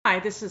Hi,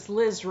 this is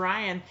Liz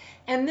Ryan,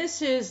 and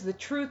this is the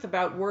Truth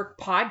About Work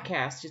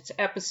podcast. It's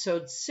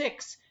episode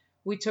 6.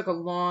 We took a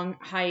long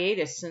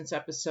hiatus since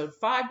episode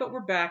 5, but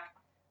we're back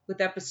with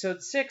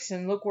episode 6,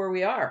 and look where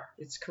we are.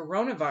 It's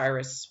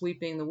coronavirus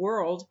sweeping the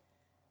world.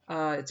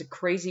 It's a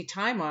crazy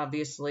time,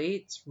 obviously.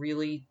 It's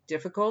really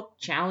difficult,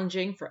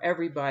 challenging for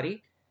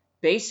everybody.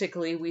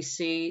 Basically, we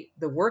see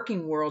the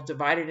working world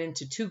divided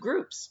into two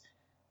groups: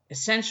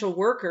 essential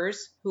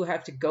workers who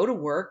have to go to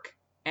work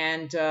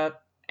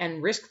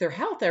and risk their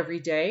health every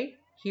day,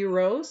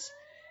 heroes,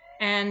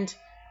 and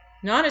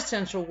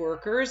non-essential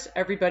workers,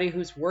 everybody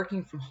who's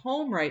working from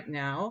home right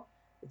now.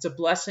 It's a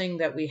blessing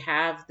that we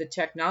have the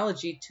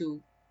technology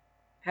to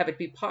have it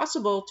be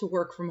possible to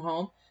work from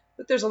home,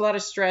 but there's a lot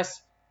of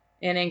stress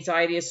and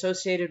anxiety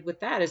associated with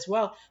that as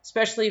well,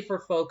 especially for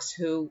folks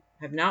who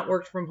have not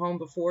worked from home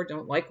before,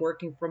 don't like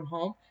working from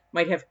home,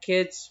 might have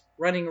kids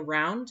running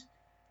around.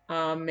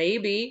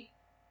 Maybe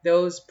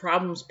those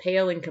problems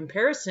pale in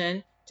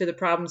comparison to the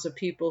problems of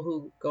people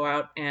who go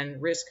out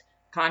and risk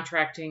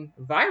contracting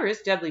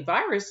deadly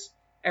virus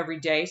every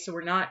day. So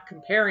we're not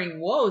comparing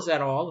woes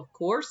at all, of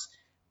course.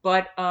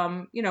 But,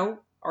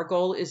 our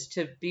goal is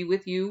to be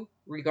with you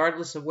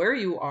regardless of where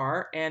you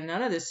are. And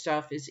none of this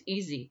stuff is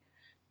easy.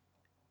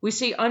 We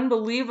see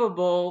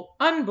unbelievable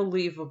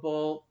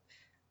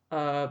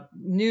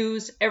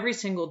news every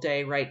single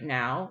day right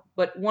now.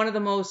 But one of the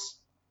most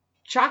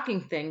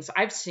shocking things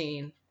I've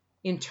seen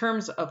in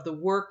terms of the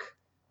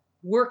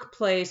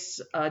workplace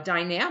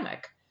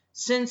dynamic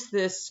since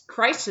this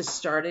crisis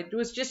started. It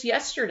was just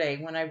yesterday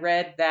when I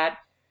read that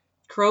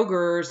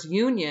Kroger's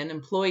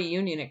employee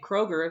union at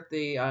Kroger,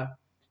 the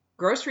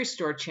grocery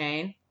store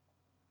chain,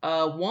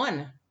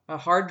 won a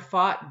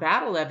hard-fought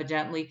battle,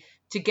 evidently,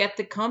 to get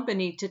the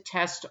company to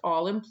test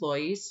all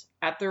employees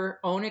at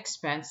their own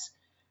expense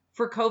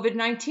for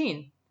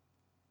COVID-19.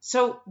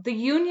 So the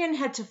union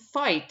had to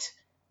fight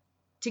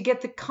to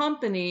get the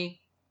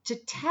company to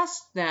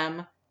test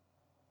them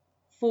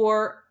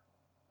for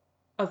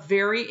a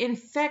very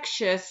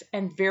infectious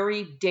and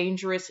very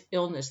dangerous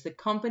illness. The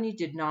company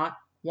did not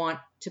want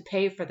to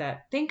pay for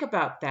that. Think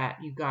about that,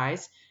 you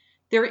guys.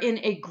 They're in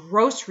a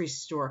grocery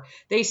store.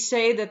 They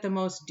say that the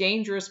most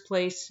dangerous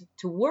place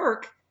to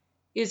work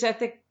is at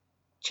the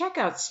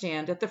checkout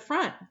stand at the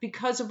front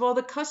because of all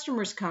the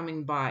customers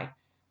coming by.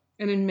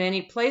 And in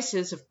many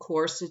places, of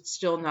course, it's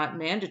still not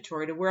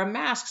mandatory to wear a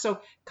mask.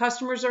 So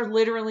customers are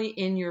literally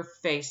in your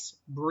face,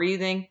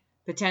 breathing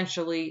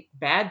potentially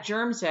bad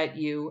germs at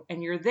you,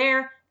 and you're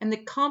there, and the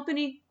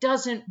company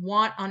doesn't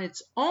want on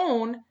its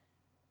own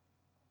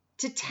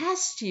to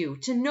test you,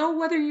 to know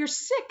whether you're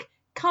sick,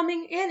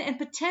 coming in and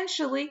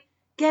potentially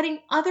getting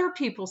other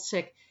people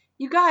sick.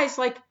 You guys,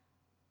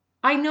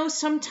 I know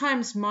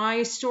sometimes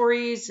my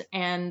stories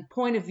and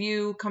point of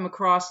view come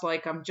across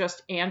like I'm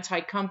just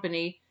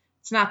anti-company.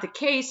 It's not the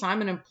case.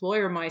 I'm an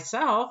employer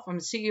myself. I'm a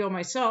CEO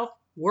myself,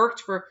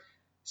 worked for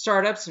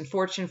startups and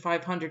Fortune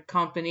 500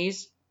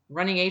 companies,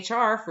 running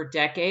HR for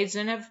decades,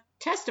 and have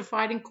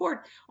testified in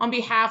court on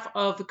behalf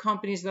of the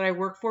companies that I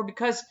work for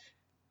because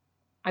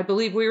I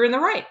believe we were in the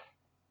right.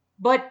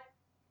 But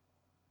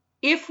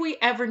if we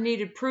ever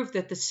needed proof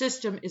that the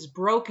system is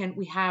broken,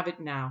 we have it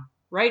now,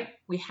 right?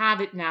 We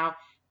have it now.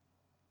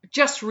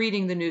 Just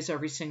reading the news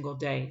every single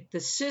day. The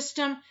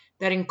system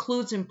that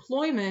includes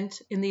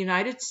employment in the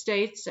United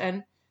States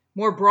and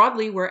more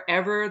broadly,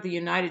 wherever the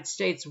United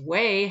States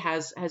way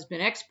has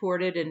been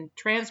exported and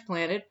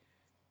transplanted,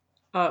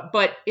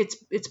 but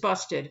it's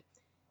busted.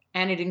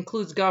 And it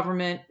includes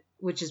government,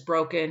 which is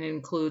broken. It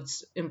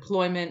includes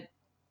employment,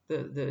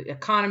 the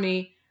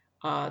economy,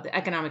 the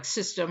economic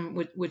system,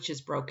 which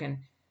is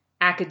broken.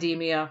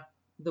 Academia,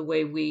 the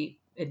way we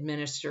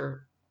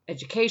administer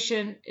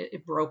education,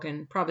 it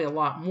broken, probably a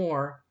lot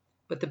more.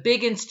 But the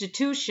big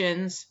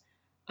institutions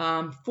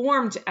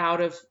formed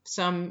out of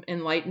some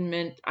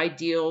Enlightenment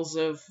ideals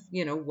of,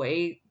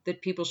 way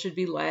that people should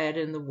be led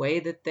and the way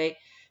that they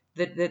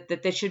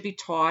should be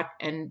taught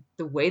and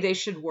the way they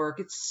should work.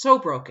 It's so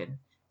broken.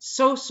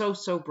 So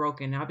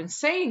broken. Now, I've been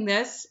saying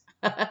this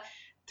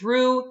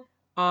through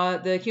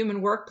the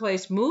human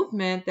workplace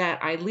movement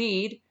that I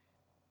lead.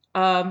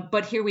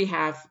 But here we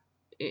have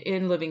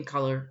in living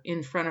color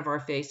in front of our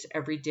face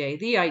every day,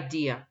 the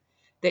idea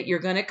that you're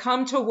going to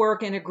come to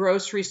work in a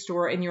grocery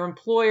store and your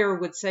employer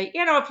would say,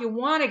 if you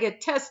want to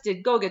get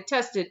tested, go get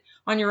tested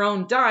on your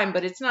own dime,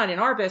 but it's not in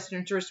our best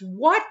interest.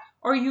 What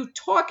are you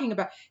talking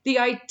about? The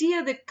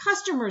idea that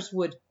customers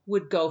would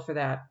go for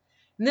that.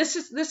 And this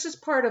is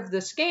part of the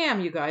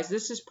scam, you guys.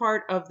 This is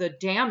part of the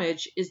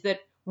damage, is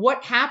that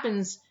what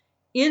happens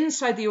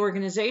inside the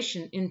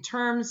organization in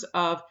terms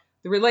of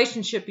the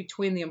relationship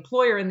between the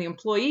employer and the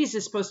employees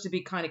is supposed to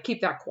be kind of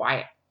keep that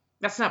quiet.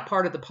 That's not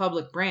part of the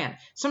public brand.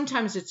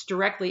 Sometimes it's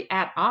directly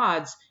at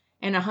odds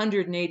and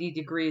 180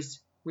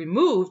 degrees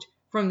removed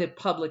from the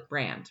public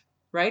brand,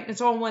 right? It's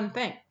all one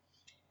thing.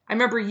 I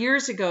remember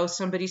years ago,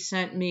 somebody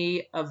sent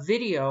me a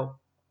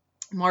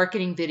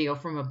marketing video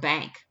from a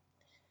bank.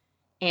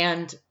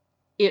 And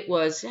it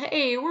was,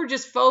 hey, we're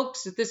just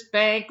folks at this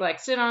bank,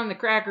 sit on the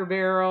Cracker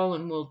Barrel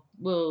and we'll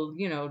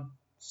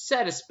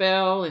set a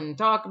spell and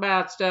talk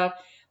about stuff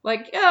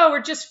like, oh,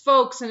 we're just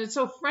folks and it's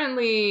so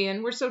friendly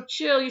and we're so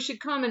chill. You should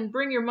come and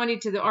bring your money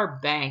to our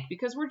bank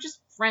because we're just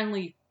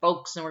friendly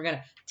folks and we're going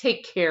to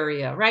take care of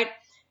you, right?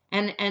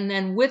 And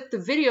then with the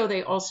video,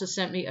 they also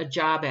sent me a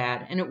job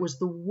ad, and it was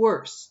the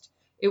worst.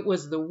 It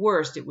was the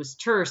worst. It was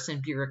terse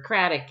and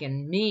bureaucratic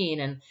and mean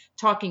and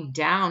talking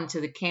down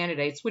to the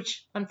candidates,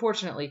 which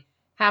unfortunately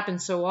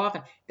happens so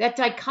often. That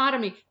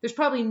dichotomy, there's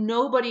probably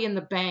nobody in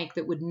the bank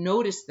that would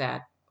notice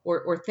that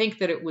or think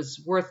that it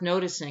was worth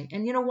noticing.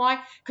 And you know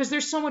why? Because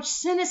there's so much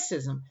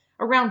cynicism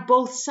around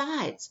both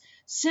sides.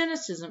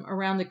 Cynicism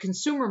around the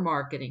consumer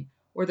marketing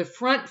or the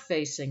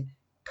front-facing,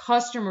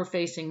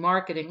 customer-facing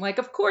marketing. Like,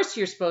 of course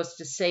you're supposed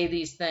to say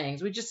these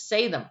things. We just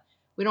say them.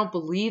 We don't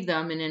believe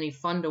them in any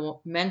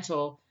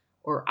fundamental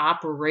or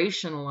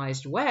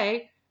operationalized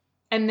way.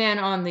 And then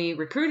on the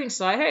recruiting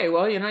side, hey,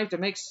 well, you have to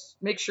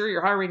make sure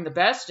you're hiring the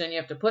best, and you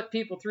have to put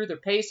people through their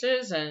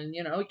paces, and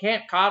you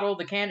can't coddle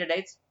the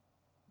candidates.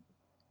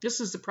 This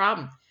is the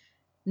problem.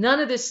 None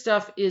of this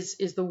stuff is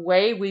the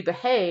way we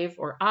behave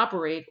or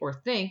operate or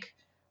think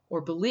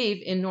or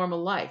believe in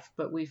normal life.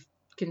 But we've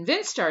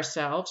convinced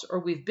ourselves, or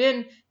we've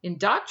been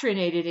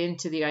indoctrinated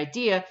into the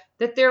idea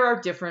that there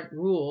are different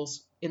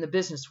rules in the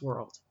business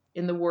world,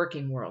 in the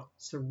working world.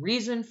 It's the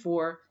reason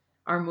for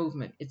our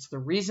movement. It's the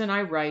reason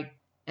I write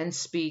and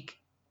speak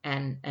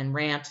and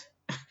rant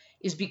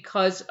is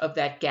because of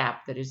that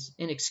gap that is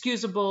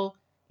inexcusable,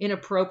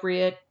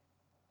 inappropriate,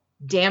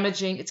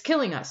 damaging. It's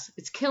killing us.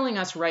 It's killing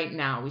us right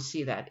now. We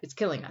see that. It's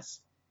killing us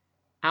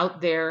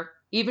out there,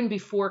 even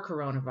before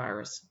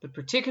coronavirus, but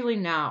particularly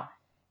now.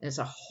 And it's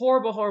a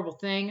horrible, horrible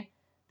thing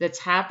that's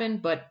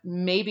happened, but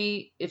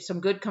maybe if some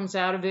good comes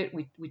out of it,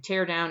 we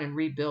tear down and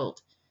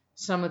rebuild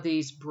some of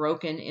these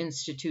broken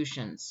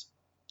institutions.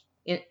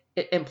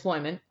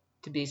 Employment,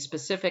 to be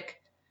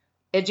specific,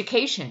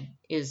 education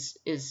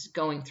is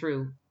going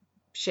through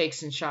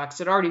shakes and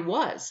shocks. It already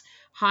was.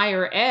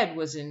 Higher ed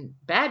was in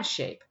bad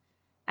shape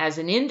as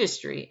an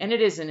industry, and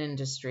it is an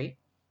industry,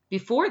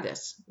 before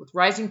this, with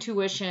rising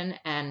tuition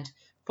and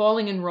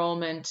falling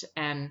enrollment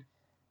and,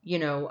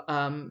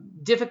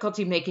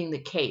 difficulty making the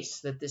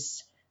case that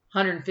this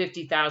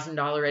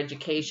 $150,000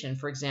 education,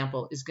 for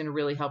example, is going to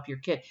really help your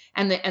kid.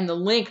 And the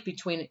link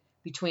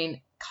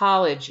between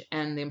college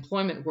and the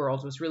employment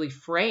world was really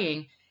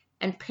fraying,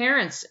 and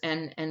parents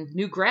and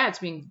new grads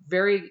being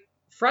very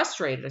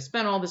frustrated. I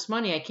spent all this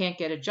money, I can't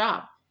get a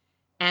job.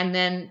 And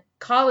then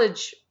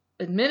college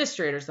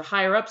administrators, the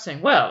higher up,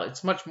 saying, well,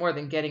 it's much more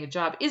than getting a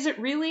job. Is it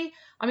really?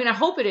 I mean, I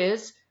hope it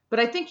is,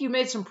 but I think you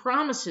made some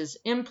promises,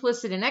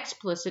 implicit and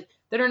explicit,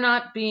 that are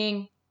not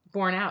being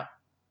borne out.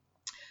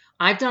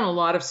 I've done a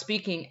lot of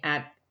speaking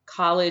at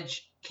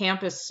college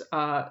campus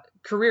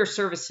career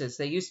services.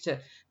 They used to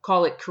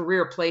call it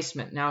career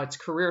placement. Now it's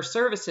career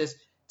services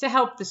to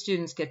help the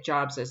students get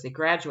jobs as they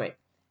graduate.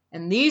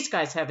 And these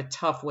guys have a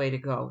tough way to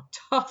go,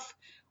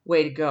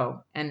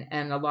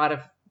 and a lot of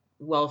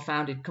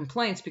well-founded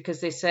complaints, because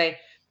they say,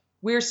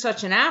 we're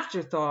such an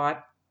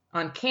afterthought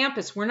on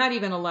campus, we're not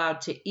even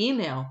allowed to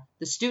email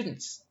the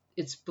students.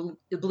 It's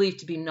believed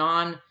to be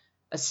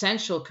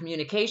non-essential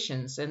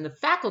communications. And the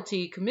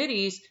faculty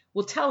committees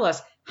will tell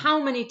us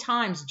how many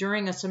times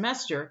during a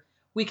semester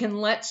we can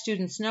let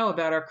students know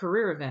about our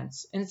career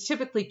events. And it's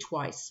typically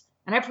twice.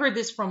 And I've heard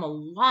this from a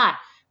lot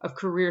of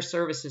career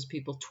services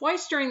people.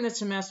 Twice during the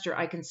semester,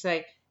 I can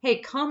say, hey,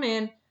 come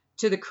in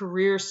to the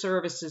career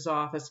services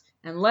office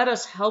and let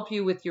us help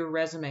you with your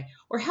resume,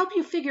 or help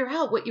you figure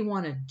out what you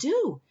want to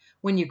do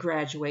when you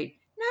graduate.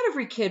 Not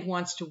every kid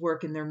wants to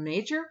work in their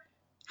major.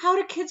 How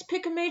do kids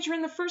pick a major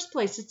in the first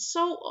place? It's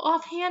so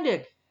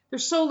offhanded.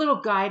 There's so little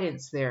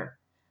guidance there.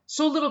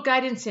 So little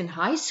guidance in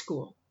high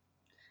school.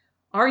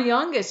 Our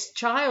youngest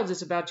child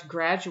is about to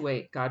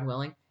graduate, God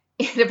willing,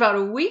 in about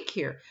a week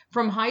here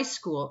from high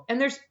school. And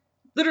there's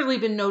literally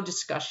been no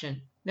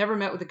discussion. Never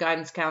met with a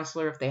guidance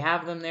counselor if they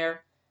have them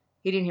there.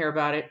 He didn't hear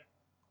about it.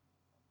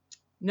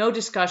 No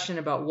discussion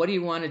about what do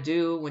you want to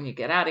do when you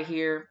get out of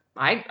here.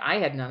 I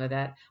had none of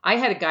that. I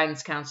had a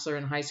guidance counselor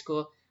in high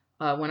school.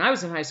 When I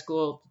was in high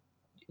school,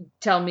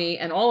 tell me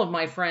and all of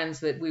my friends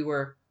that we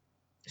were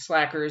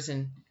slackers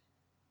and,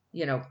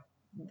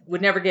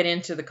 would never get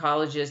into the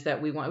colleges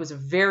that we want. It was a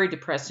very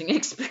depressing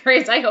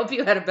experience. I hope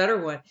you had a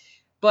better one.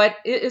 But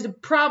the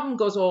problem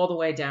goes all the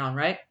way down,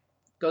 right?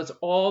 Goes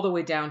all the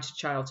way down to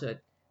childhood.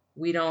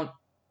 We don't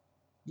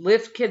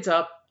lift kids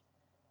up,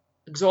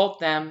 exalt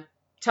them,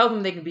 tell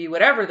them they can be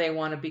whatever they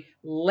want to be,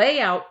 lay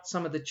out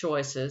some of the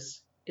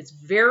choices. It's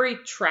very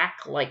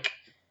track-like.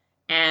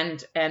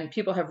 And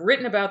people have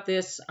written about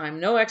this.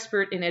 I'm no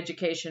expert in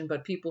education,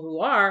 but people who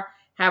are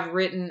have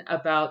written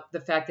about the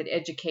fact that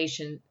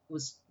education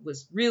was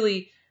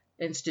really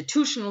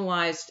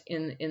institutionalized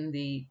in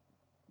the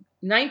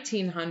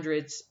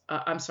 1900s.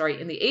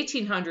 In the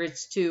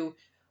 1800s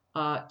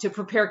to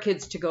prepare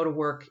kids to go to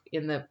work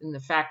in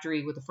the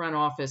factory with the front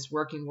office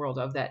working world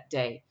of that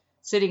day,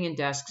 sitting in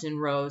desks in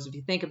rows. If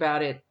you think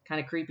about it, kind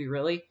of creepy,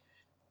 really.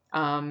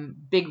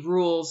 Big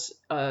rules,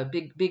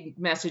 big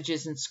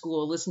messages in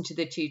school. Listen to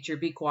the teacher.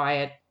 Be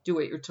quiet. do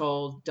what you're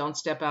told, don't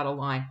step out of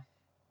line,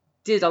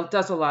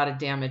 does a lot of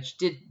damage.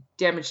 Did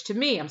damage to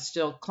me. I'm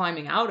still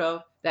climbing out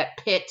of that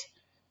pit.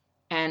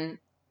 And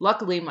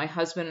luckily, my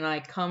husband and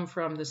I come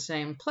from the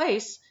same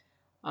place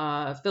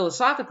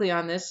philosophically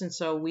on this. And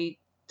so we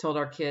told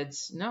our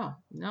kids, no,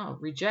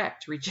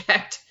 reject.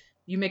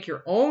 You make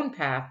your own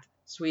path,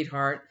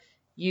 sweetheart.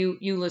 You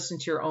listen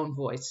to your own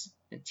voice.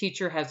 A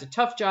teacher has a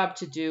tough job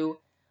to do,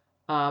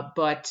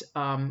 but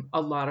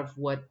a lot of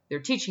what they're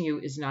teaching you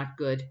is not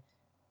good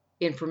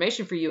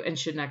information for you and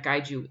should not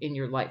guide you in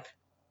your life.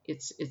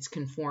 It's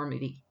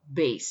conformity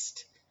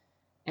based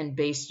and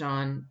based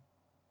on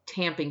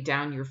tamping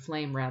down your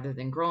flame rather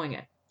than growing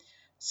it.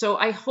 So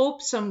I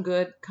hope some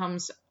good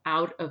comes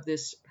out of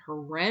this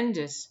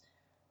horrendous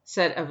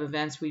set of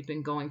events we've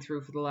been going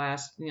through for the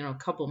last,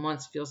 couple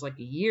months, feels like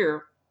a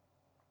year.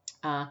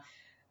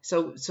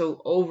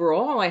 So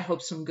overall, I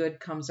hope some good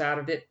comes out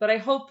of it, but I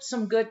hope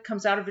some good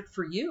comes out of it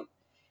for you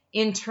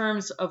in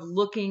terms of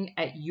looking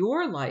at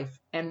your life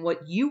and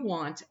what you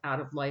want out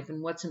of life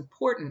and what's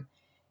important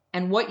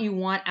and what you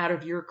want out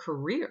of your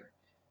career.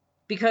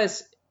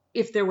 Because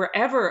if there were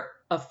ever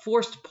a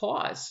forced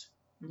pause,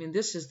 I mean,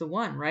 this is the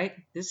one, right?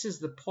 This is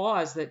the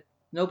pause that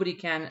nobody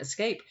can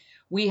escape.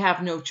 We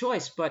have no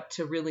choice but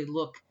to really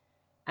look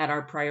at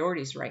our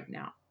priorities right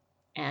now.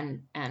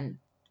 And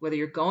whether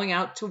you're going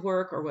out to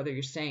work or whether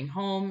you're staying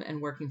home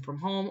and working from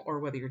home or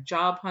whether you're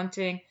job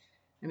hunting,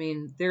 I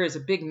mean, there is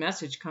a big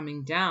message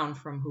coming down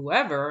from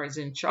whoever is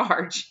in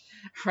charge,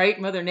 right?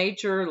 Mother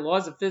Nature, the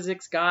laws of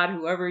physics, God,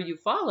 whoever you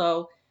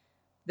follow,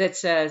 that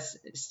says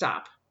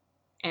stop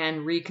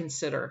and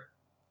reconsider,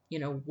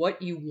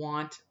 what you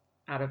want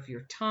out of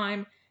your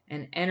time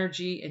and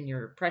energy and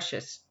your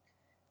precious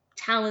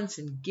talents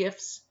and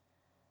gifts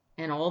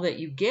and all that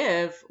you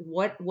give.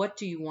 What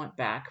do you want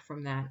back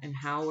from that, and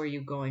how are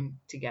you going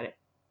to get it?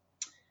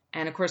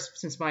 And of course,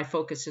 since my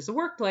focus is the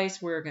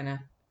workplace, we're going to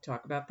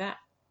talk about that.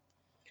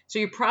 So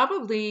you're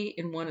probably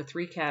in one of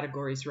three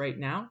categories right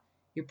now.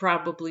 You're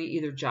probably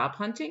either job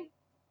hunting,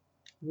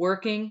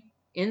 working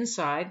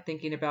inside,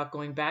 thinking about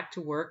going back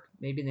to work,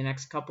 maybe in the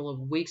next couple of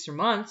weeks or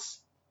months.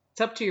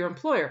 It's up to your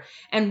employer.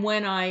 And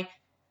when I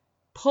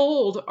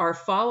polled our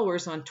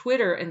followers on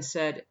Twitter and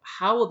said,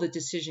 how will the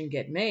decision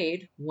get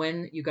made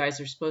when you guys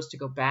are supposed to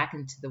go back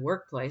into the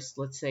workplace,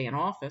 let's say an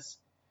office,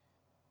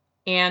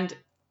 and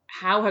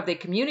how have they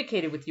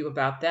communicated with you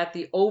about that?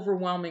 The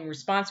overwhelming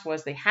response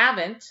was they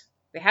haven't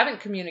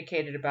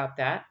communicated about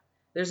that.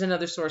 There's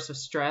another source of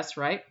stress,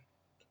 right?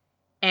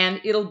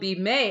 And it'll be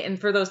May. And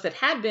for those that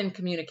had been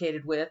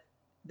communicated with,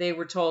 they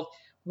were told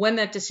when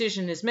that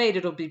decision is made,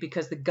 it'll be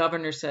because the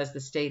governor says the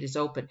state is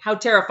open. How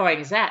terrifying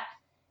is that?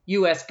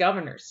 U.S.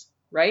 governors,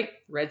 right?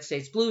 Red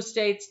states, blue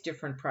states,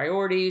 different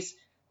priorities.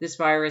 This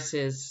virus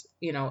is,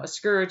 a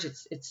scourge.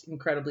 It's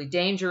incredibly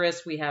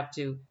dangerous. We have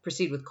to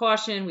proceed with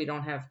caution. We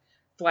don't have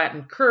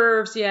flattened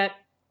curves yet.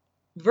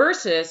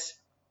 Versus,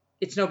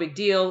 it's no big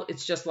deal.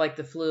 It's just like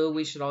the flu.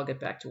 We should all get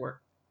back to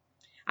work.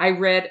 I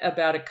read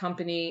about a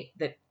company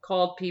that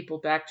called people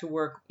back to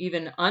work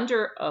even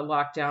under a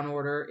lockdown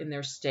order in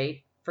their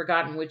state,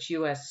 forgotten which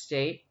U.S.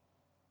 state,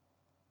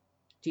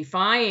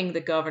 defying the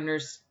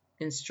governor's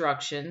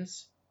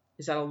instructions.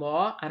 Is that a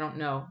law? I don't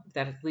know if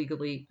that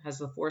legally has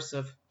the force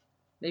of,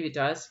 maybe it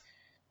does.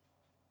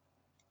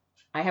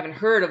 I haven't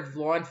heard of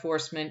law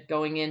enforcement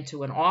going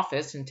into an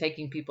office and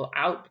taking people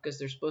out because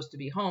they're supposed to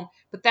be home,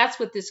 but that's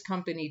what this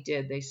company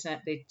did. They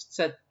said,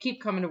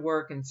 keep coming to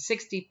work, and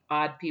 60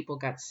 odd people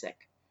got sick.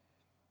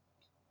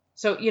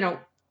 So,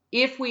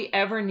 if we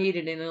ever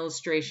needed an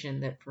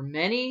illustration that for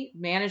many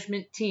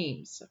management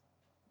teams,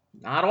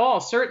 not all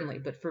certainly,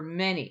 but for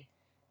many,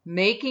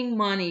 making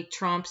money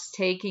trumps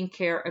taking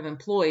care of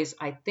employees,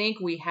 I think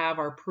we have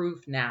our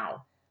proof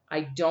now.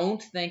 I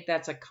don't think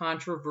that's a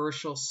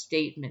controversial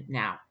statement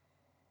now.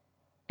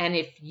 And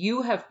if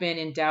you have been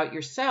in doubt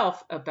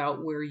yourself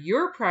about where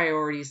your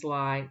priorities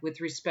lie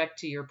with respect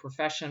to your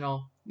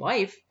professional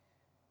life,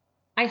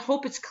 I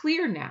hope it's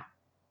clear now.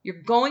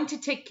 You're going to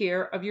take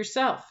care of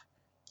yourself.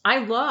 I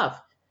love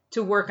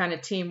to work on a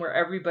team where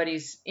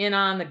everybody's in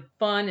on the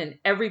fun and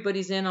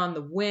everybody's in on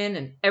the win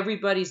and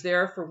everybody's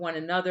there for one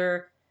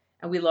another.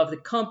 And we love the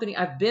company.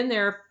 I've been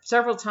there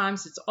several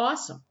times. It's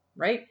awesome,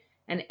 right?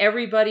 And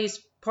everybody's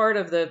part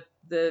of the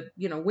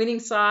winning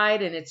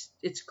side, and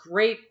it's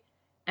great.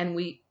 And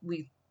we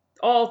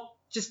all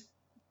just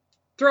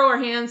throw our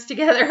hands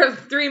together,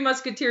 Three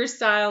Musketeers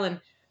style, and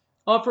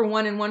all for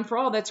one and one for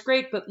all. That's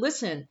great. But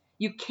listen,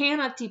 you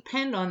cannot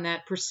depend on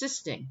that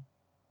persisting.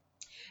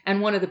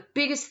 And one of the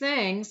biggest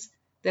things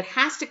that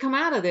has to come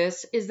out of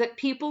this is that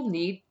people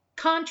need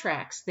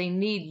contracts. They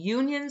need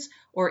unions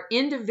or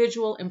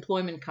individual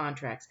employment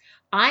contracts.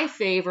 I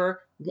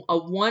favor a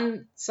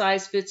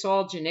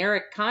one-size-fits-all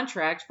generic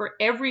contract for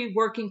every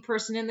working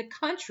person in the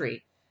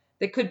country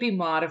that could be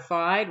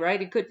modified,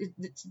 right?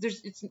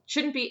 It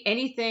shouldn't be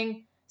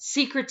anything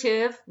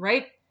secretive,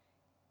 right?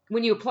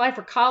 When you apply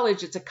for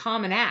college, it's a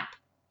common app,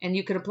 and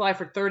you can apply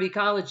for 30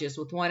 colleges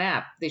with one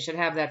app. They should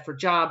have that for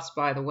jobs,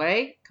 by the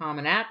way,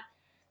 common app.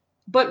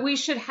 But we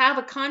should have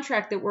a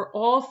contract that we're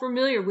all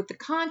familiar with the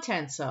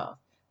contents of,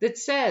 that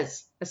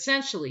says,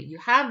 essentially, you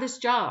have this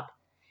job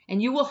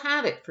and you will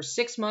have it for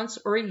 6 months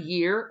or a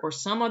year or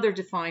some other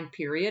defined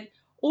period,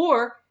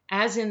 or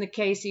as in the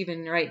case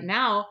even right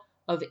now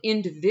of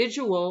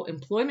individual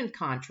employment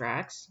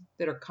contracts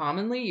that are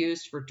commonly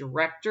used for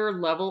director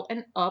level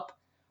and up,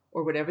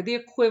 or whatever the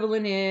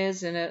equivalent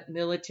is in a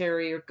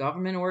military or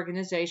government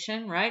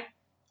organization, right?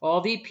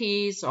 All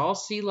VPs, all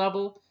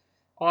C-level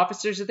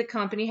officers of the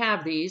company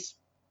have these,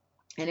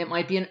 and it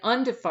might be an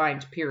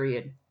undefined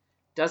period.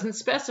 Doesn't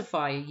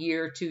specify a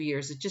year or 2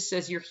 years. It just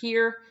says you're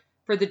here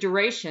for the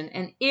duration.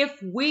 And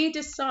if we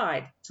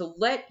decide to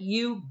let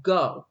you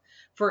go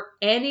for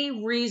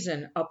any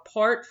reason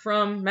apart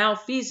from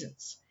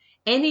malfeasance,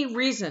 any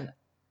reason,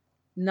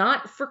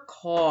 not for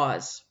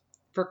cause.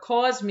 For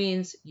cause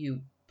means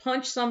you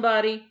punch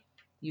somebody,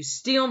 you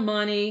steal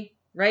money,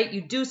 right?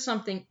 You do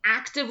something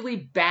actively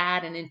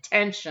bad and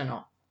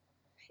intentional.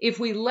 If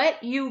we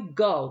let you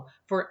go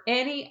for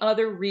any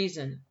other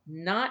reason,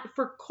 not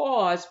for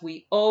cause,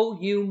 we owe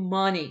you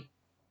money.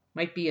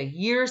 Might be a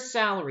year's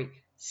salary,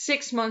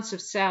 6 months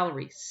of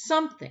salary,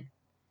 something.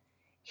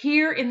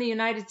 Here in the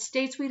United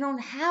States, we don't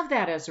have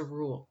that as a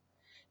rule.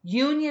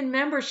 Union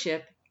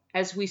membership,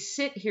 as we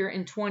sit here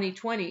in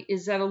 2020,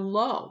 is at a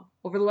low.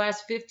 Over the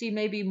last 50,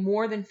 maybe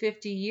more than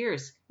 50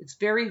 years, it's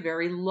very,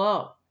 very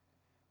low,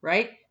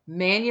 right?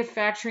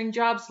 Manufacturing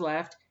jobs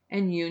left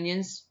and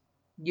union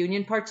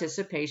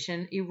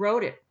participation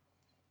eroded.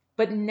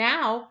 But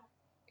now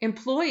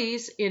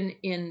employees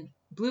in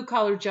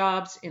blue-collar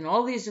jobs, in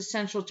all these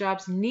essential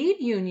jobs, need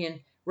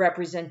union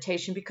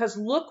representation because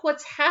look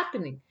what's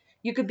happening.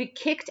 You could be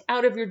kicked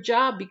out of your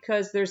job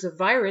because there's a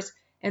virus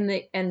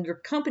and your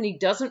company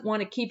doesn't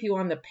want to keep you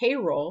on the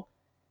payroll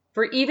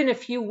for even a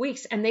few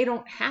weeks, and they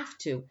don't have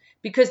to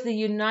because the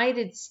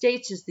United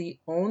States is the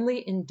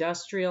only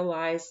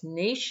industrialized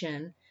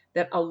nation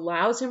that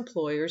allows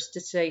employers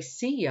to say,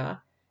 see ya,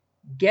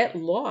 get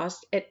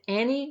lost at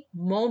any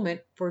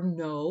moment for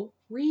no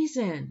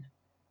reason.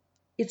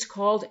 It's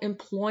called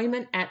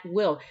employment at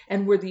will,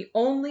 and we're the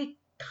only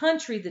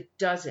country that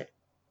does it.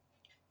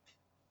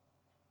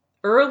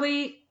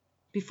 Early,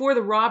 before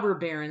the robber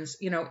barons,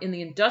 in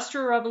the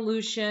Industrial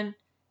Revolution,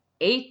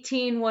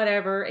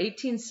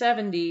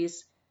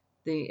 1870s,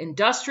 the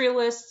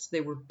industrialists,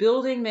 they were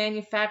building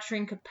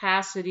manufacturing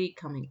capacity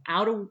coming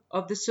out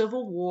of the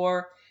Civil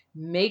War,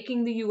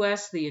 making the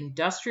U.S. the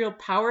industrial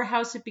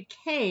powerhouse it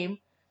became.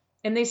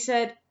 And they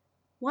said,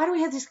 why do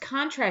we have these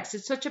contracts?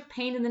 It's such a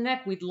pain in the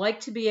neck. We'd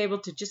like to be able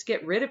to just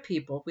get rid of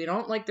people. We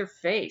don't like their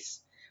face.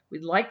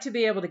 We'd like to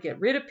be able to get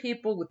rid of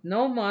people with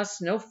no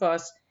muss, no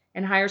fuss,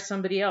 and hire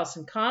somebody else.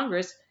 And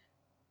Congress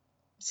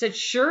said,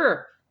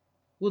 sure,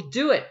 we'll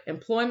do it.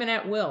 Employment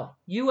at will.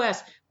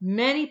 U.S.,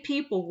 many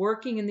people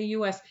working in the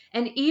U.S.,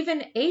 and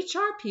even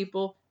HR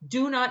people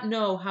do not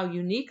know how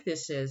unique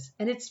this is.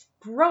 And it's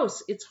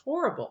gross. It's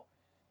horrible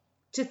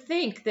to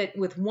think that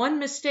with one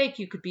mistake,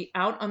 you could be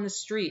out on the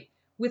street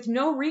with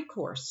no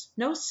recourse,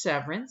 no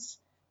severance,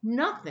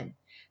 nothing.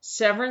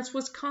 Severance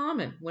was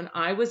common when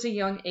I was a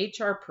young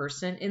HR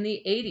person in the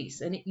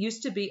 80s, and it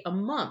used to be a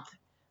month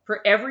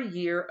for every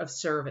year of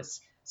service.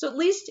 So at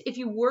least if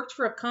you worked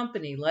for a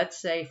company, let's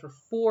say for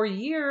 4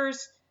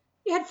 years,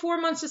 you had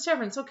 4 months of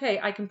severance. Okay,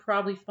 I can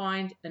probably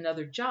find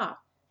another job.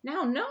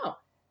 Now, no,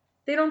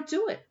 they don't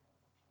do it.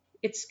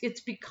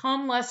 It's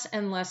become less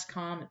and less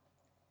common.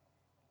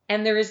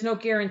 And there is no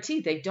guarantee.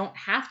 They don't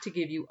have to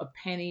give you a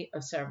penny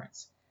of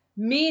severance.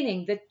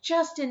 Meaning that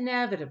just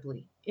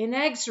inevitably,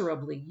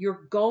 inexorably,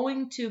 you're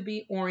going to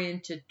be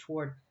oriented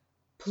toward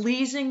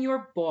pleasing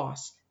your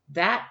boss,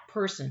 that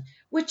person,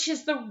 which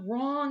is the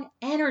wrong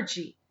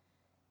energy.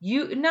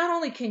 You not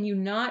only can you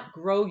not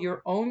grow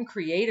your own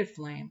creative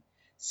flame,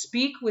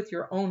 speak with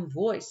your own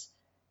voice,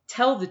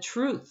 tell the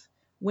truth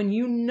when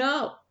you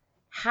know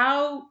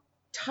how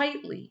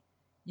tightly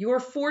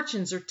your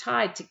fortunes are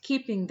tied to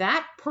keeping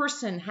that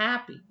person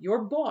happy,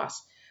 your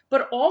boss,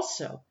 but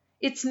also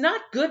it's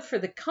not good for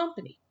the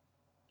company.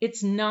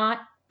 It's not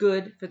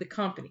good for the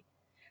company.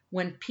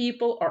 When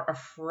people are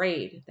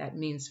afraid, that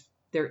means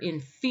they're in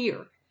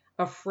fear,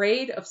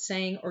 afraid of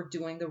saying or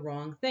doing the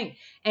wrong thing.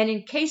 And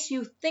in case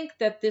you think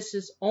that this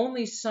is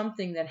only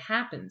something that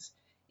happens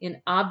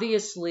in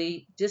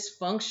obviously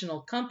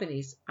dysfunctional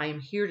companies, I am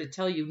here to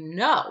tell you,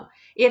 no,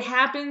 it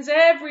happens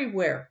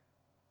everywhere.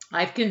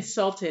 I've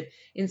consulted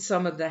in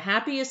some of the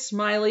happiest,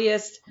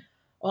 smiliest,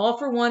 all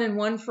for one and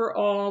one for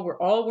all. We're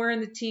all wearing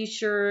the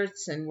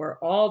t-shirts and we're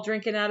all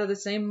drinking out of the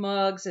same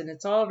mugs and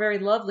it's all very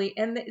lovely.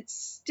 And it's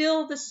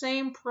still the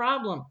same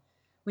problem.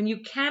 When you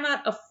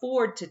cannot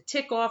afford to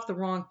tick off the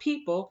wrong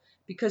people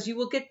because you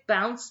will get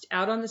bounced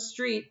out on the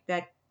street,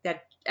 that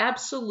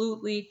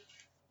absolutely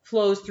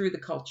flows through the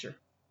culture.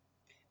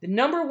 The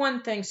number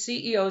one thing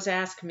CEOs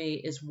ask me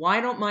is,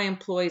 why don't my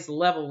employees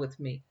level with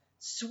me?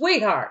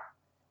 Sweetheart,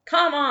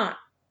 come on.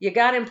 You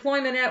got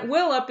employment at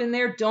will up in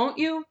there, don't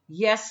you?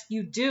 Yes,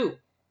 you do.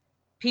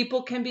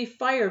 People can be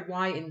fired.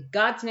 Why in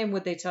God's name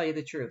would they tell you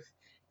the truth?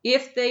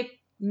 If they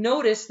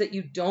notice that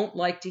you don't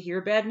like to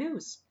hear bad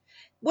news.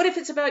 What if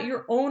it's about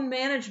your own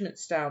management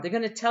style? They're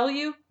going to tell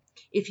you,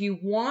 if you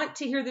want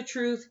to hear the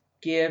truth,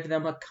 give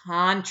them a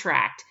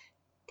contract.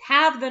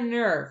 Have the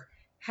nerve.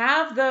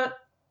 Have the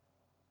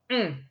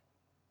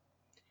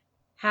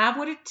have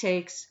what it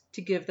takes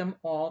to give them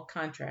all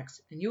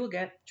contracts, and you will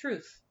get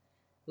truth.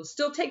 It'll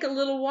still take a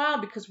little while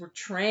because we're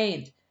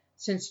trained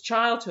since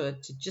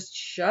childhood to just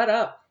shut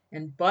up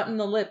and button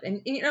the lip.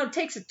 And, it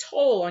takes a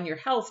toll on your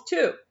health,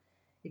 too.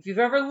 If you've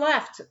ever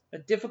left a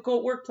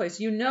difficult workplace,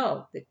 you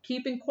know that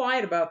keeping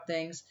quiet about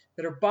things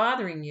that are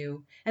bothering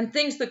you and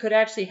things that could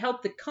actually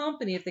help the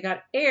company if they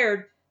got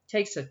aired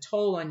takes a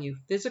toll on you,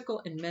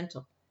 physical and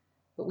mental.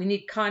 But we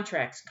need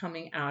contracts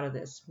coming out of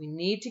this. We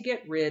need to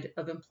get rid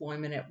of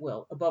employment at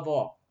will, above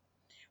all.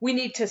 We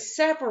need to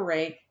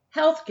separate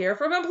healthcare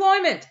from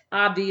employment,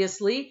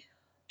 obviously.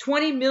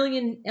 20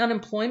 million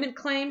unemployment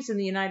claims in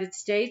the United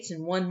States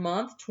in 1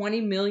 month,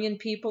 20 million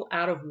people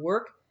out of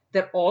work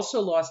that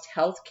also lost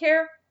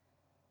healthcare.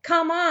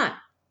 Come on.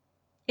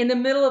 In the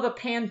middle of a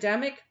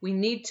pandemic, we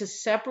need to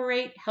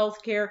separate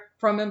healthcare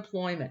from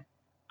employment,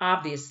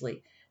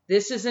 obviously.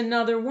 This is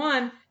another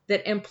one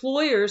that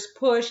employers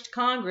pushed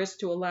Congress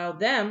to allow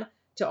them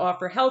to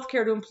offer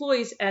healthcare to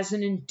employees as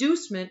an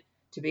inducement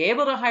to be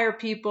able to hire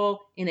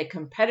people in a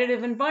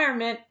competitive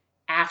environment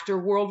after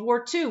World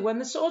War II when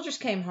the soldiers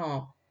came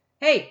home.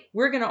 Hey,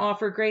 we're going to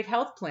offer a great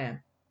health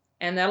plan,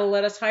 and that'll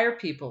let us hire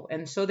people.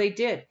 And so they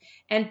did.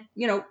 And,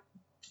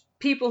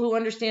 people who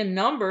understand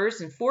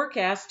numbers and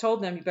forecasts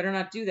told them, you better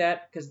not do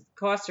that because the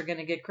costs are going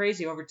to get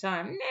crazy over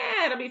time.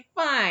 Nah, it'll be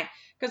fine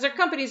because our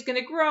company's going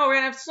to grow. We're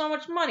going to have so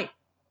much money.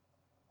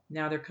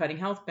 Now they're cutting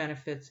health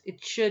benefits.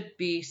 It should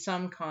be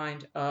some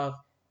kind of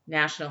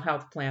national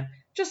health plan,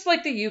 just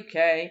like the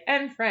UK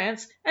and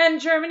France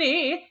and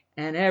Germany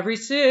and every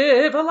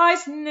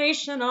civilized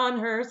nation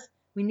on earth.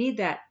 We need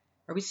that.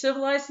 Are we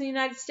civilized in the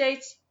United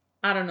States?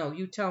 I don't know.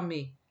 You tell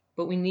me.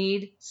 But we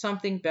need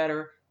something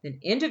better than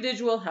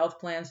individual health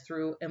plans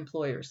through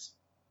employers,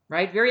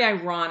 right? Very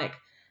ironic.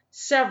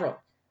 Several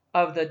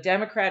of the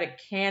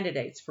Democratic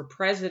candidates for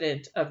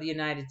president of the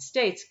United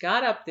States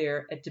got up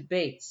there at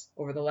debates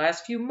over the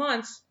last few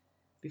months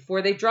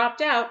before they dropped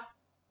out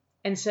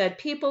and said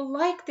people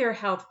like their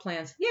health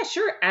plans. Yeah,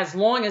 sure, as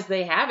long as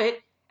they have it,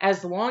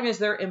 as long as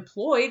they're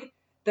employed.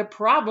 The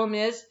problem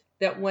is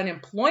that when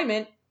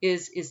employment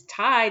is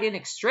tied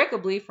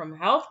inextricably from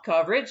health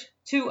coverage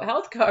to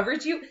health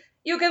coverage,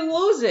 you can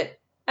lose it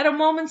at a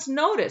moment's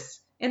notice.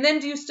 And then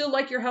do you still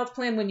like your health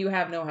plan when you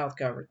have no health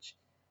coverage?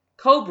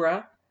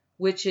 COBRA,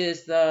 which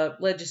is the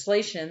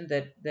legislation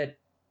that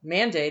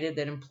mandated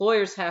that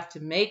employers have to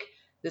make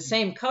the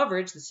same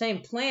coverage, the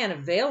same plan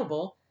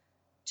available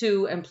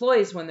to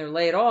employees when they're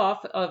laid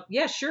off.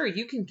 Yeah, sure,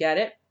 you can get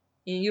it.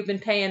 You've been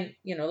paying,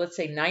 let's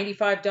say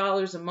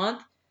 $95 a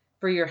month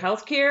for your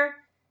health care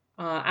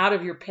out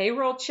of your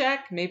payroll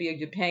check. Maybe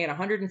you're paying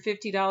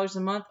 $150 a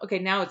month. Okay,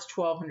 now it's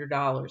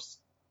 $1,200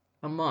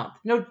 a month.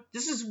 No,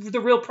 this is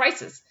the real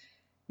prices.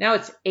 Now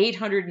it's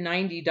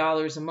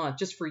 $890 a month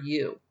just for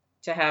you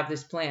to have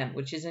this plan,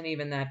 which isn't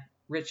even that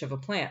rich of a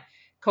plan.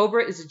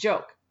 COBRA is a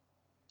joke.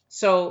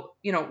 So,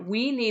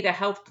 we need a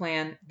health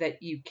plan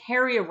that you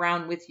carry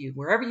around with you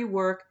wherever you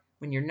work,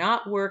 when you're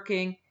not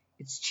working.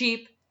 It's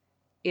cheap.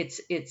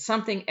 It's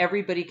something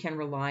everybody can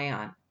rely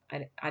on.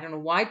 I don't know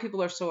why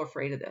people are so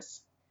afraid of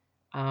this,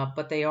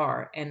 but they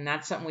are. And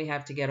that's something we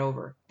have to get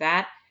over.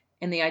 That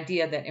and the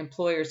idea that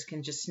employers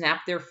can just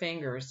snap their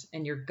fingers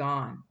and you're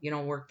gone. You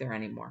don't work there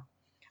anymore.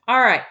 All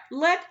right,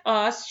 let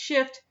us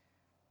shift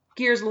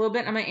gears a little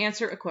bit. I'm going to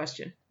answer a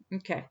question.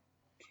 Okay.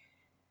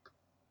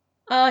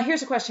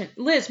 Here's a question.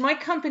 Liz, my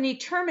company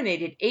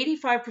terminated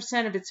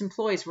 85% of its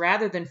employees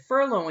rather than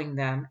furloughing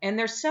them, and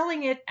they're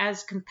selling it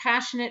as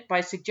compassionate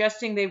by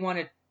suggesting they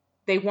wanted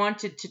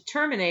to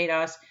terminate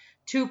us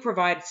to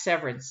provide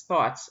severance.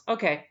 Thoughts?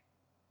 Okay.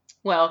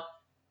 Well,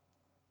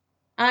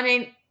 I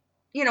mean,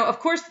 of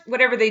course,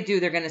 whatever they do,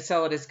 they're going to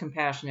sell it as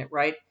compassionate,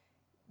 right?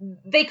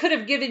 They could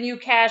have given you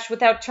cash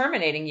without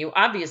terminating you,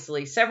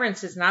 obviously.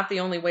 Severance is not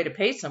the only way to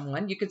pay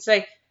someone. You could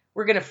say,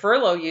 we're going to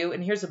furlough you,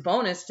 and here's a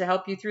bonus to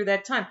help you through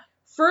that time.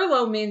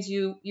 Furlough means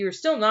you're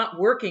still not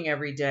working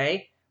every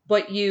day,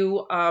 but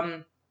you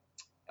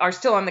are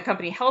still on the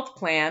company health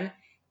plan,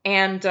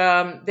 and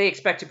they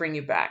expect to bring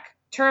you back.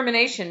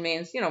 Termination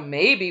means,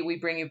 maybe we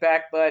bring you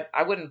back, but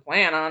I wouldn't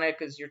plan on it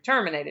because you're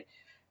terminated.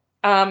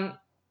 My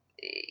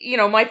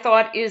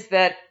thought is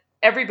that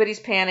everybody's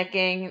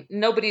panicking.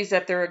 Nobody's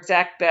at their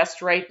exact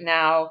best right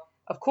now.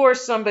 Of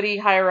course, somebody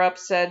higher up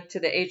said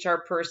to the HR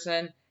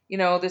person,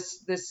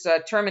 this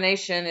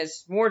termination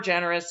is more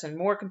generous and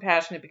more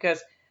compassionate because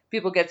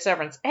people get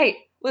severance. Hey,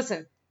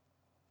 listen,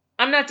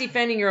 I'm not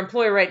defending your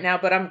employer right now,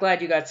 but I'm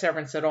glad you got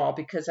severance at all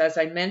because, as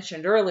I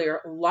mentioned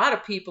earlier, a lot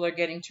of people are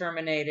getting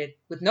terminated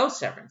with no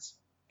severance.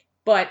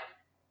 But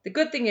the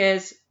good thing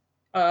is,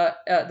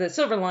 the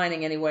silver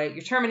lining anyway,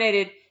 you're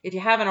terminated. If you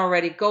haven't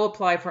already, go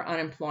apply for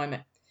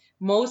unemployment.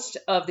 Most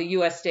of the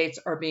U.S. states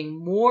are being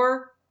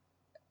more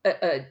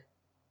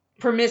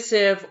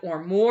permissive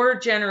or more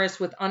generous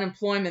with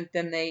unemployment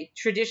than they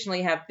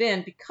traditionally have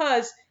been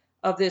because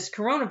of this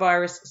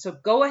coronavirus. So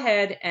go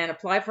ahead and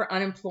apply for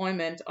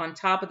unemployment on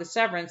top of the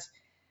severance.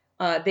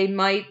 They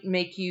might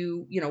make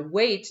you,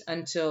 wait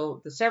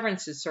until the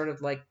severance is sort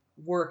of like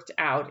worked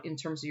out in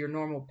terms of your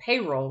normal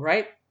payroll,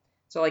 right?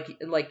 So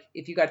like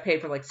if you got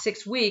paid for like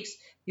 6 weeks,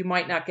 you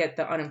might not get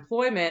the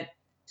unemployment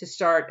to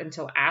start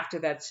until after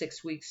that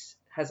 6 weeks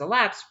has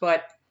elapsed,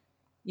 but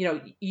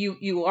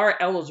you are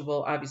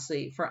eligible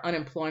obviously for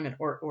unemployment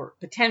or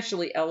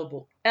potentially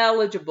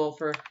eligible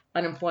for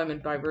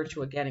unemployment by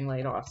virtue of getting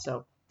laid off.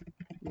 So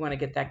you want to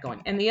get that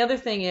going. And the other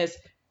thing is,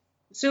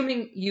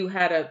 assuming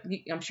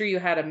I'm sure you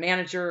had a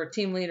manager or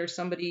team leader,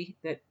 somebody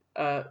that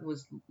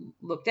was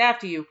looked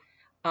after you,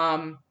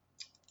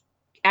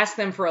 ask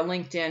them for a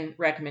LinkedIn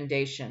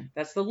recommendation.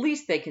 That's the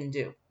least they can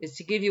do, is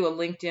to give you a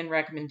LinkedIn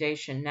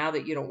recommendation now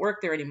that you don't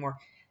work there anymore,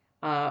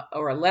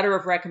 or a letter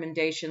of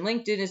recommendation.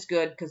 LinkedIn is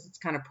good because it's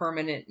kind of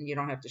permanent and you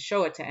don't have to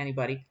show it to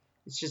anybody.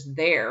 It's just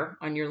there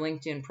on your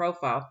LinkedIn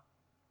profile.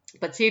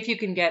 But see if you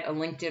can get a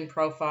LinkedIn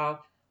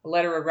profile, a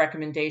letter of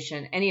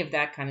recommendation, any of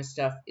that kind of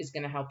stuff is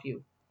going to help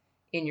you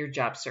in your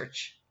job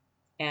search.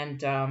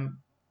 And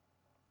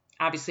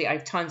obviously, I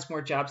have tons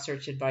more job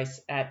search advice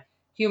at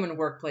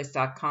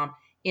humanworkplace.com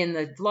in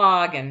the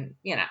blog and,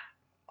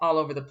 all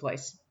over the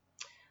place.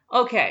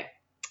 Okay,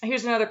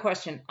 here's another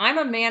question. I'm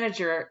a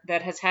manager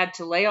that has had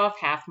to lay off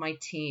half my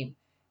team.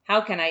 How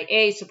can I,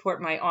 A,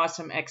 support my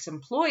awesome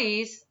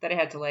ex-employees that I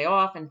had to lay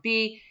off, and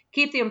B,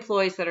 keep the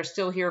employees that are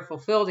still here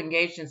fulfilled,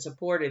 engaged, and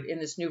supported in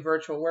this new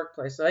virtual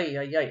workplace?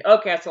 Okay,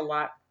 that's a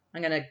lot.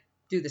 I'm going to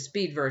do the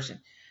speed version.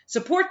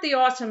 Support the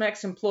awesome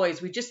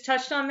ex-employees. We just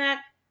touched on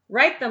that.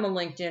 Write them a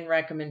LinkedIn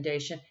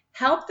recommendation.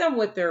 Help them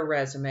with their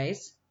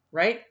resumes,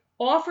 right?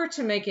 Offer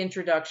to make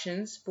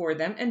introductions for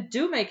them, and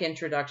do make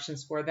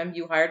introductions for them.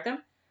 You hired them.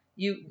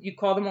 You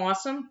call them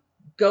awesome.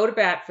 Go to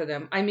bat for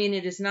them. I mean,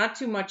 it is not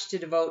too much to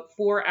devote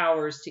 4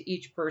 hours to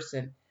each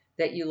person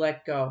that you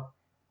let go.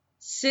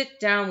 Sit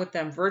down with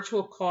them,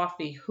 virtual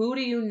coffee. Who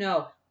do you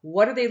know?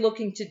 What are they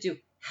looking to do?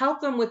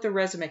 Help them with the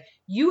resume.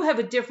 You have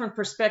a different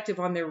perspective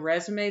on their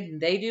resume than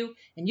they do,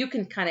 and you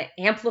can kind of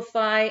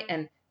amplify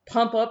and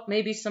pump up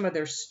maybe some of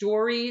their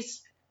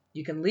stories.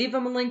 You can leave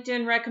them a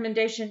LinkedIn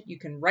recommendation. You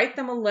can write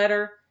them a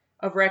letter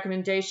of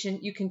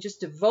recommendation. You can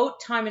just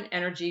devote time and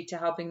energy to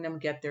helping them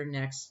get their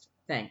next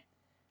thing.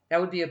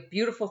 That would be a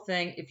beautiful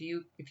thing if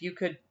you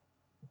could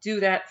do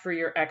that for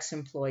your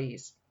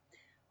ex-employees.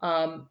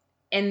 And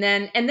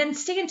then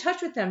stay in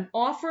touch with them.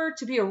 Offer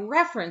to be a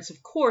reference,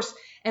 of course,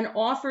 and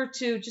offer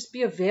to just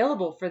be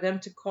available for them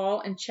to call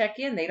and check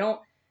in. They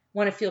don't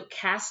want to feel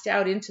cast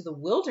out into the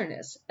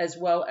wilderness, as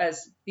well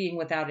as being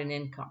without an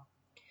income.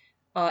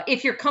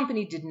 If your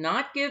company did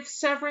not give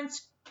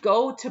severance,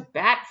 go to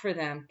bat for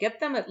them. Get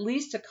them at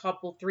least a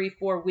couple,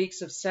 3-4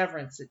 weeks of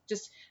severance. It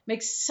just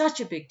makes such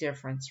a big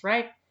difference,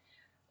 right?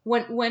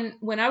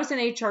 When I was an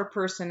HR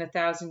person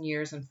 1,000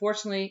 years,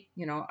 unfortunately,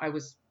 I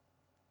was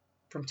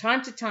from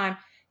time to time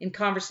in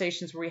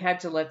conversations where we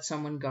had to let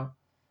someone go.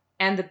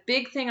 And the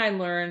big thing I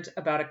learned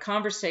about a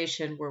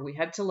conversation where we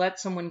had to let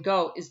someone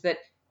go is that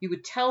you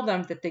would tell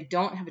them that they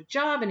don't have a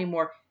job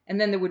anymore, and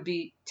then there would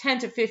be 10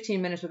 to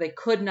 15 minutes where they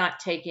could not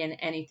take in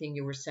anything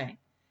you were saying.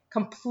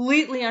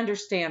 Completely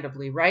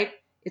understandably, right?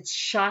 It's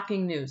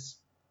shocking news.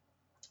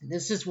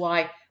 This is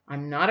why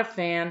I'm not a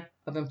fan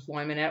of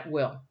employment at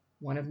will.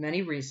 One of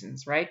many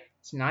reasons, right?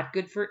 It's not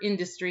good for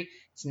industry.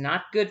 It's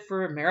not good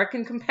for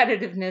American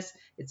competitiveness.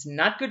 It's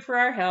not good for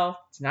our health.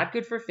 It's not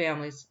good for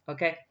families,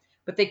 okay?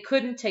 But they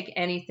couldn't take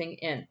anything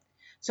in.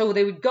 So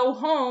they would go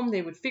home,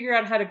 they would figure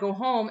out how to go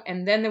home,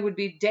 and then there would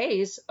be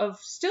days of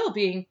still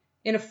being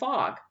in a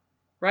fog,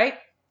 right?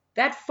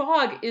 That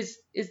fog is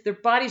their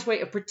body's way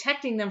of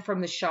protecting them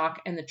from the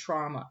shock and the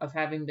trauma of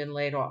having been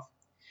laid off.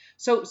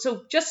 So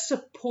just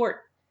support,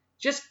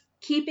 just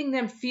keeping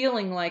them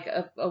feeling like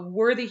a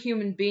worthy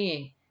human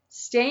being,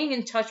 staying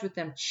in touch with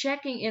them,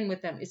 checking in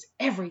with them is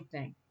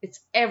everything. It's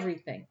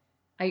everything.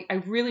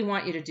 I really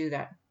want you to do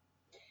that.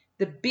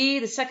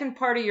 The second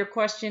part of your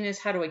question is,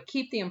 how do I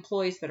keep the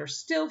employees that are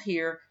still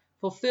here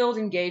fulfilled,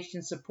 engaged,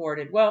 and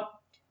supported? Well,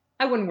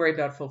 I wouldn't worry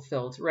about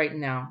fulfilled right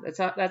now.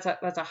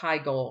 That's a high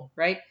goal,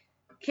 right?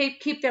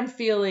 Keep them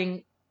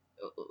feeling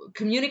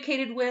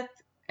communicated with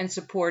and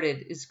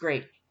supported is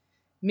great.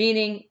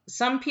 Meaning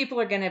some people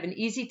are going to have an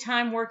easy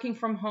time working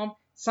from home.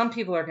 Some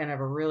people are going to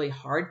have a really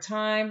hard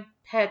time.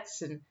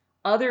 Pets and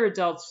other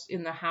adults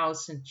in the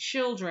house and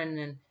children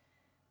and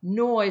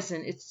noise,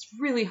 and it's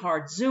really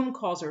hard. Zoom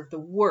calls are the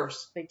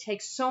worst. They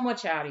take so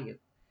much out of you.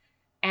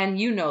 And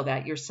you know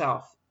that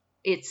yourself.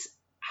 It's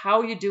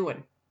how you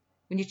doing.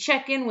 When you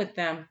check in with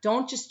them,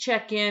 don't just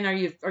check in.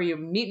 Are you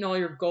meeting all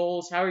your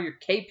goals? How are your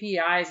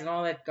KPIs and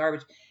all that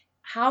garbage?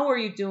 How are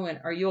you doing?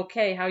 Are you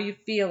okay? How are you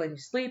feeling? You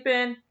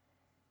sleeping?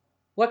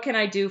 What can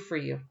I do for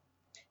you?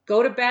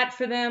 Go to bat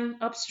for them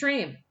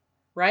upstream,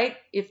 right?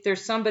 If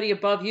there's somebody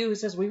above you who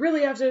says, we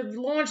really have to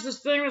launch this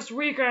thing this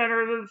weekend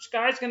or the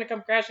sky's going to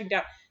come crashing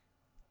down.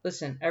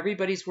 Listen,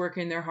 everybody's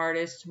working their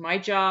hardest. My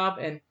job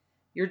and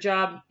your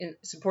job in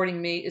supporting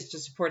me is to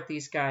support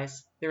these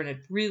guys. They're in a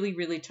really,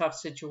 really tough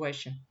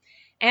situation.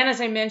 And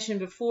as I mentioned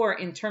before,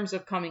 in terms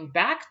of coming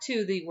back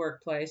to the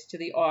workplace, to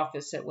the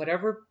office at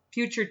whatever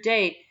future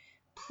date,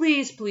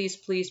 please, please,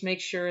 please make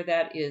sure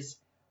that is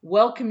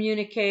well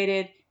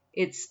communicated.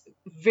 It's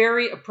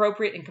very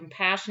appropriate and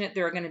compassionate.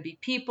 There are going to be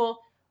people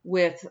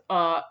with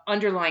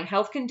underlying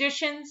health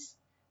conditions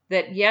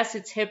that, yes,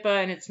 it's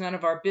HIPAA and it's none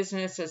of our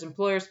business as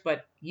employers,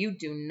 but you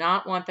do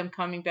not want them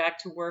coming back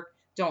to work.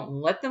 Don't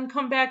let them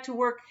come back to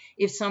work.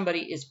 If somebody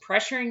is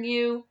pressuring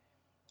you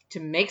to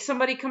make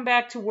somebody come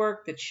back to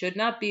work that should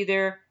not be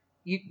there,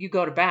 you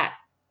go to bat.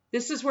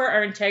 This is where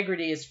our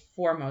integrity is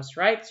foremost,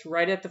 right? It's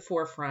right at the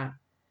forefront.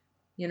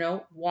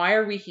 Why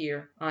are we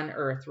here on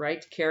earth,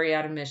 right? To carry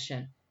out a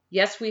mission.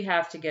 Yes, we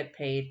have to get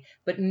paid,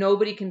 but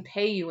nobody can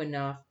pay you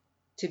enough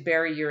to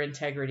bury your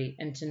integrity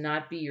and to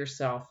not be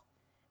yourself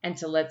and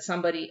to let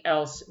somebody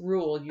else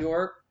rule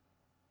your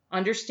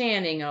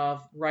understanding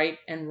of right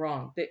and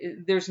wrong.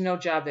 There's no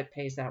job that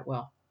pays that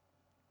well.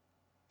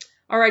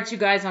 All right, you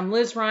guys, I'm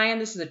Liz Ryan.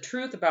 This is the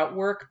Truth About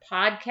Work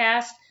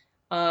podcast.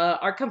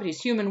 Our company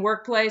is Human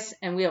Workplace,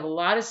 and we have a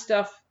lot of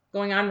stuff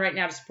going on right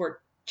now to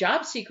support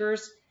job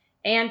seekers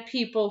and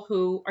people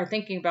who are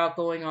thinking about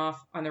going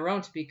off on their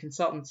own to be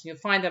consultants. You'll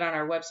find that on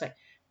our website.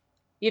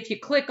 If you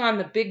click on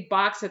the big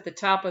box at the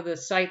top of the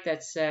site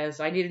that says,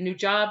 I need a new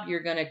job,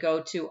 you're going to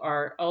go to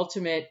our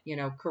ultimate,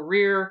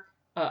 career,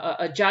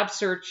 a job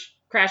search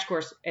crash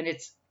course, and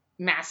it's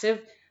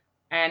massive,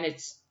 and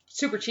it's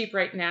super cheap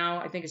right now.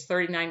 I think it's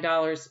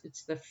 $39.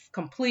 It's the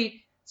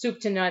complete soup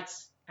to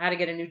nuts, how to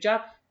get a new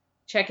job.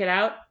 Check it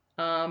out.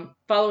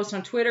 Follow us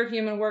on Twitter,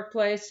 Human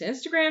Workplace,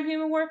 Instagram,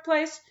 Human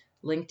Workplace,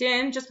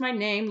 LinkedIn, just my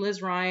name,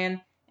 Liz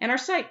Ryan, and our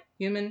site,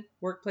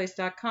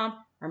 humanworkplace.com.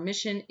 Our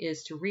mission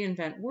is to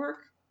reinvent work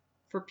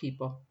for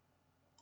people.